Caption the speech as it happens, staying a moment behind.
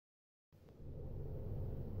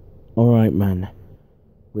Alright, man.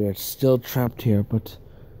 We are still trapped here, but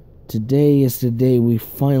today is the day we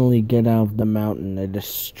finally get out of the mountain and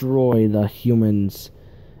destroy the humans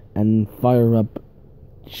and fire up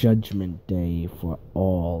Judgment Day for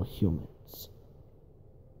all humans.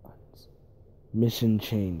 Mission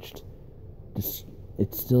changed. It's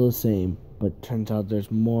still the same, but turns out there's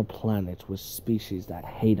more planets with species that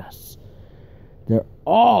hate us. They're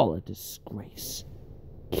all a disgrace.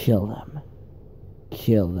 Kill them.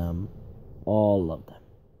 Kill them. All of them.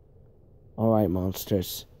 Alright,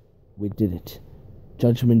 monsters. We did it.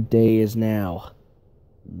 Judgment Day is now.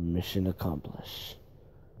 Mission accomplished.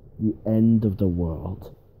 The end of the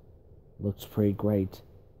world. Looks pretty great.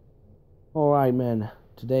 Alright, man.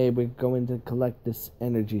 Today we're going to collect this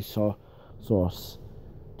energy source.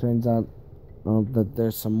 Turns out that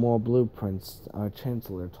there's some more blueprints our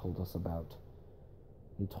Chancellor told us about.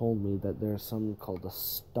 He told me that there's something called a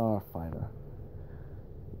Starfighter.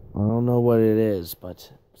 I don't know what it is,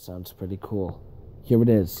 but sounds pretty cool. Here it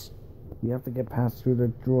is. We have to get past through the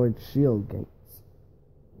droid shield gates.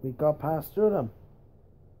 We got past through them.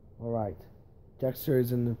 Alright. Jackster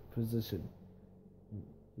is in the position.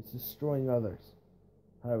 He's destroying others.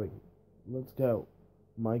 Hurry. Let's go.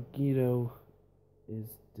 My Guido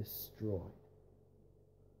is destroyed.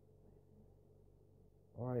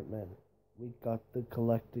 Alright, men. We got the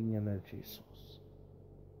collecting energy source.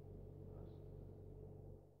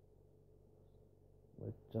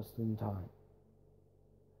 We're just in time.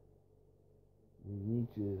 We need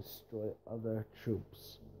you to destroy other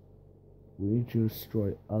troops. We need you to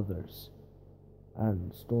destroy others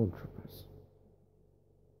and stormtroopers.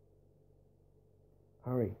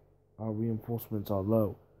 Hurry. Our reinforcements are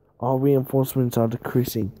low. Our reinforcements are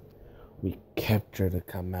decreasing. We captured a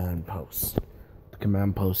command post. The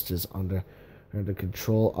command post is under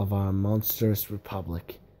control of our monstrous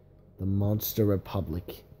republic. The Monster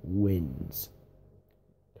Republic wins.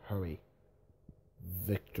 Hurry.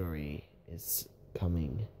 Victory is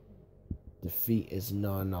coming. Defeat is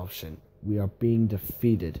not an option. We are being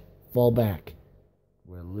defeated. Fall back.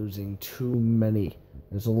 We're losing too many.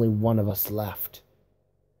 There's only one of us left.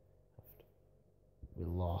 We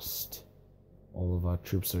lost. All of our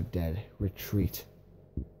troops are dead. Retreat.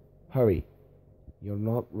 Hurry. You're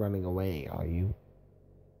not running away, are you?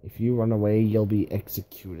 If you run away, you'll be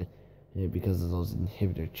executed because of those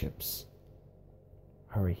inhibitor chips.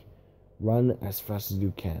 Hurry. Run as fast as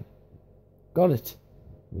you can. Got it.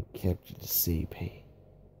 We captured the CP,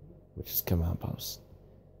 which is command post.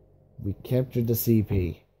 We captured the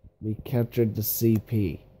CP. We captured the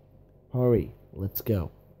CP. Hurry. Let's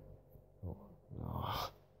go.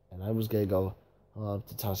 And I was gonna go up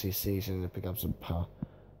to Tashi Station to pick up some power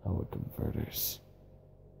converters.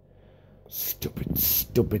 Stupid,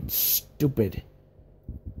 stupid, stupid.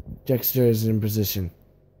 Jackster is in position.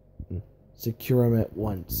 Secure him at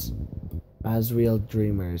once. Asriel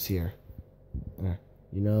Dreamer is here.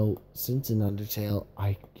 Since in Undertale,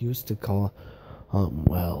 I used to call,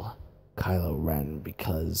 Kylo Ren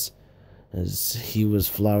because as he was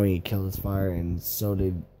flowering, he killed his fire, and so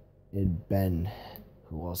did Ben,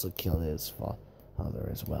 who also killed his father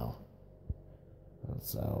as well. And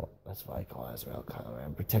so that's why I call Azrael Kylo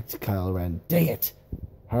Ren. Protect Kylo Ren. Dang it!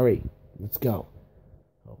 Hurry, let's go.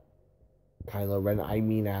 Oh, Kylo Ren, I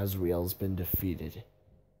mean Azrael's been defeated.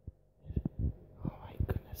 Oh my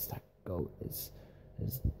goodness, that goat is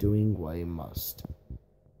doing what he must.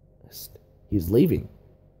 He's leaving.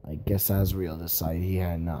 I guess Azrael decided he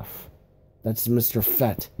had enough. That's Mr.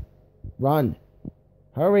 Fett. Run!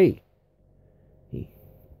 Hurry!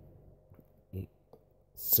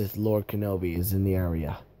 Sith Lord Kenobi is in the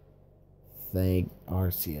area. Thank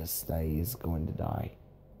Arceus that he's going to die.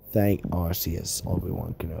 Thank Arceus,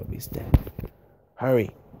 Obi-Wan Kenobi's dead. Hurry!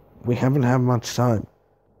 We haven't had much time.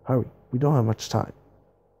 Hurry! We don't have much time.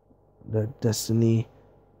 The destiny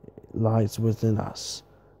lies within us.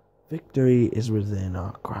 Victory is within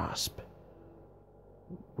our grasp.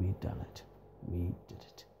 We done it. We did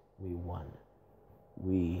it. We won.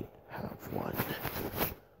 We have won.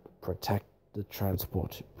 Protect the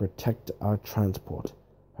transport. Protect our transport.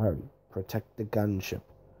 Hurry. Protect the gunship.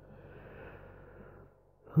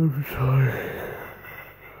 I'm sorry.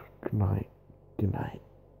 Good night. Good night.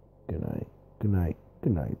 Good night. Good night.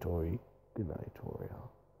 Good night, Tori. Good night, Toriel.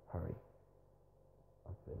 Hurry.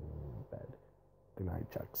 Up in bed. Good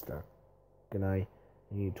night, Jackster. Good night,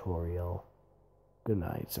 Toriel. Good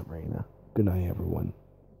night, Sabrina. Good night, everyone.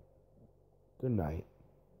 Good night.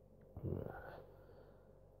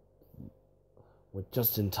 We're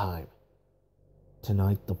just in time.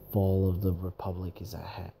 Tonight, the fall of the Republic is at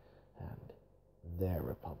hand. Their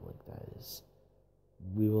Republic, that is.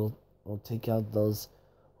 We'll take out those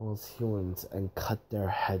those humans and cut their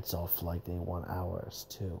heads off like they want ours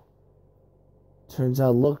too. Turns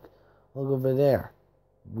out, look over there.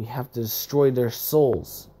 We have to destroy their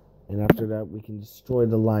souls. And after that, we can destroy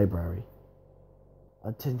the library.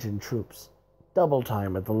 Attention troops. Double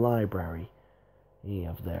time at the library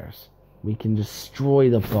of theirs. We can destroy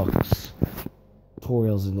the books.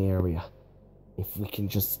 Tutorials in the area. If we can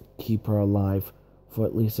just keep her alive for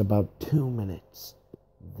at least about 2 minutes,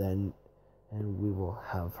 then we will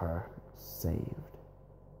have her saved.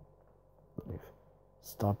 We've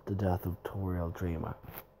stopped the death of Toriel Dreamer.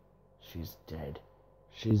 She's dead.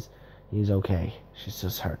 He's okay. She's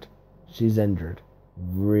just hurt. She's injured.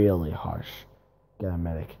 Really harsh. Get a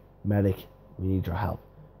medic. Medic, we need your help.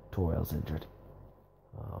 Toriel's injured.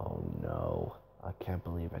 Oh no. I can't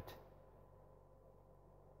believe it.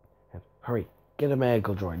 Hurry. Get a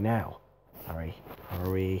medical droid now. Hurry.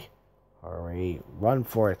 Hurry. Hurry. Run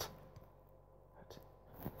for it.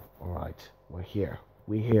 Alright. We're here.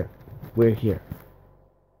 We're here. We're here.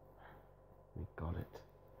 We got it.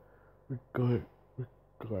 We got it. We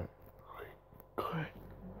got it. We got it.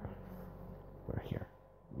 We're here.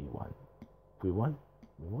 We won. We won.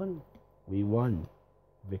 We won. We won.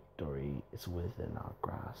 Victory is within our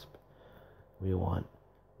grasp. We won.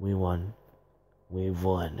 We won. We've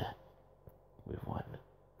won. We've won.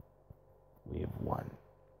 We've won.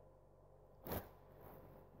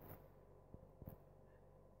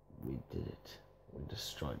 We did it. We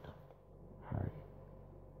destroyed them. Hurry.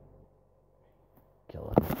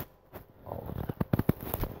 Kill them. All of them.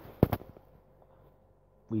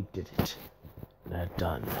 We did it. They're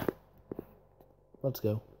done. Let's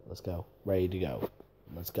go. Let's go. Ready to go.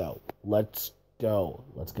 Let's go. Let's go.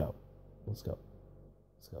 Let's go. Let's go.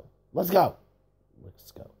 Let's go. Let's go.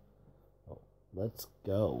 Let's go. Oh, let's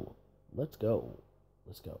go. Let's go.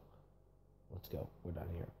 Let's go. Let's go. We're done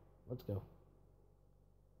here. Let's go.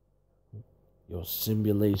 Your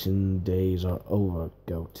simulation days are over,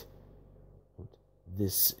 Goat.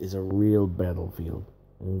 This is a real battlefield.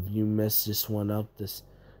 And if you mess this one up, this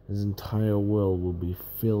entire world will be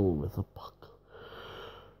filled with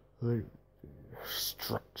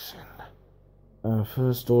destruction. Our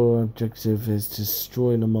first order objective is to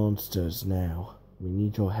destroy the monsters now. We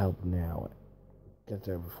need your help now. Get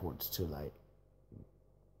there before it's too late.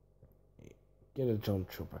 Get a jump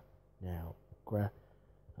trooper now. Grab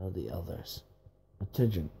the others.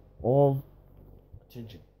 Attention, all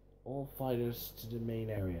fighters to the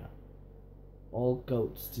main area. All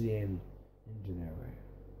goats to the engine area.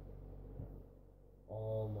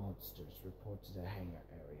 All monsters report to the hangar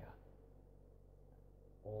area.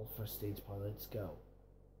 All first stage pilots go.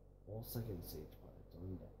 All second stage pilots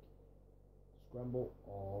on deck. Scramble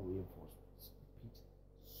all reinforcements. Repeat,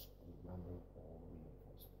 scramble all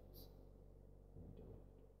reinforcements. We do it.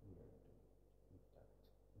 We are doing it.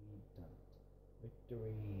 We've done it.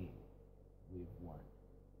 Victory. We've won.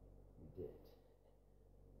 We did it.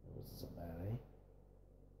 That wasn't so bad, eh?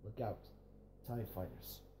 Look out. TIE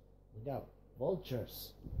fighters. Look out.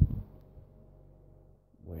 Vultures.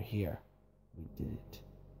 We're here. We did it.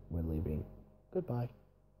 We're leaving. Goodbye.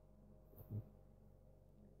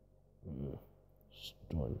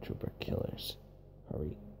 Stormtrooper killers.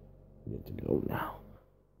 Hurry. We have to go now.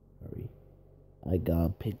 Hurry. I got a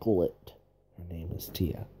piglet. Her name is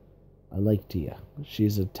Tia. I like Tia.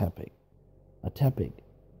 She's a Tepig. A Tepig.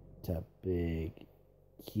 Tepig.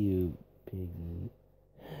 Cute piggy.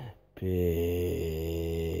 Pig.